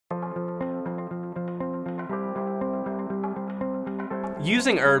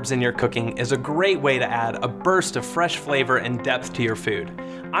Using herbs in your cooking is a great way to add a burst of fresh flavor and depth to your food.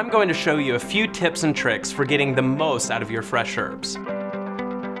 I'm going to show you a few tips and tricks for getting the most out of your fresh herbs.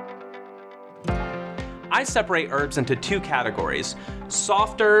 I separate herbs into two categories: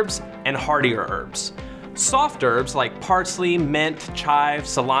 soft herbs and hardier herbs. Soft herbs like parsley, mint, chive,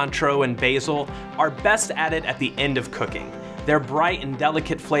 cilantro, and basil are best added at the end of cooking. Their bright and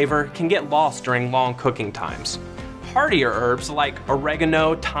delicate flavor can get lost during long cooking times. Hardier herbs like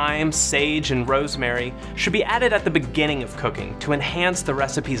oregano, thyme, sage, and rosemary should be added at the beginning of cooking to enhance the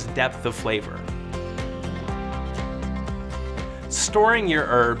recipe's depth of flavor. Storing your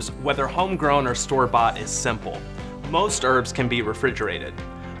herbs, whether homegrown or store-bought, is simple. Most herbs can be refrigerated.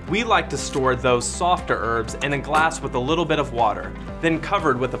 We like to store those softer herbs in a glass with a little bit of water, then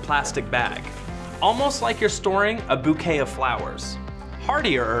covered with a plastic bag, almost like you're storing a bouquet of flowers.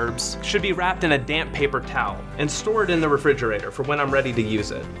 Hardier herbs should be wrapped in a damp paper towel and stored in the refrigerator for when I'm ready to use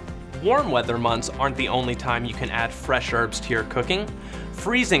it. Warm weather months aren't the only time you can add fresh herbs to your cooking.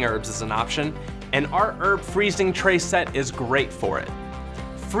 Freezing herbs is an option, and our herb freezing tray set is great for it.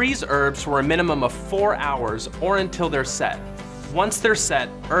 Freeze herbs for a minimum of 4 hours or until they're set. Once they're set,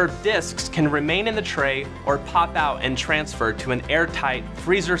 herb discs can remain in the tray or pop out and transfer to an airtight,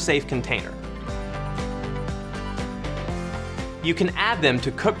 freezer-safe container. You can add them to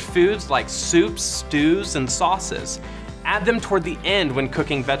cooked foods like soups, stews, and sauces. Add them toward the end when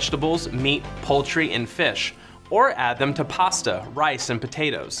cooking vegetables, meat, poultry, and fish, or add them to pasta, rice, and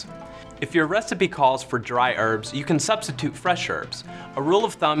potatoes. If your recipe calls for dry herbs, you can substitute fresh herbs. A rule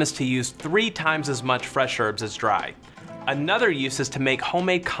of thumb is to use 3 times as much fresh herbs as dry. Another use is to make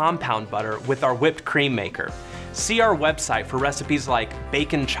homemade compound butter with our whipped cream maker. See our website for recipes like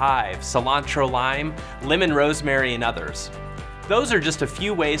bacon chive, cilantro lime, lemon rosemary, and others. Those are just a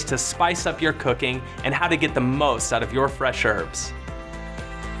few ways to spice up your cooking and how to get the most out of your fresh herbs.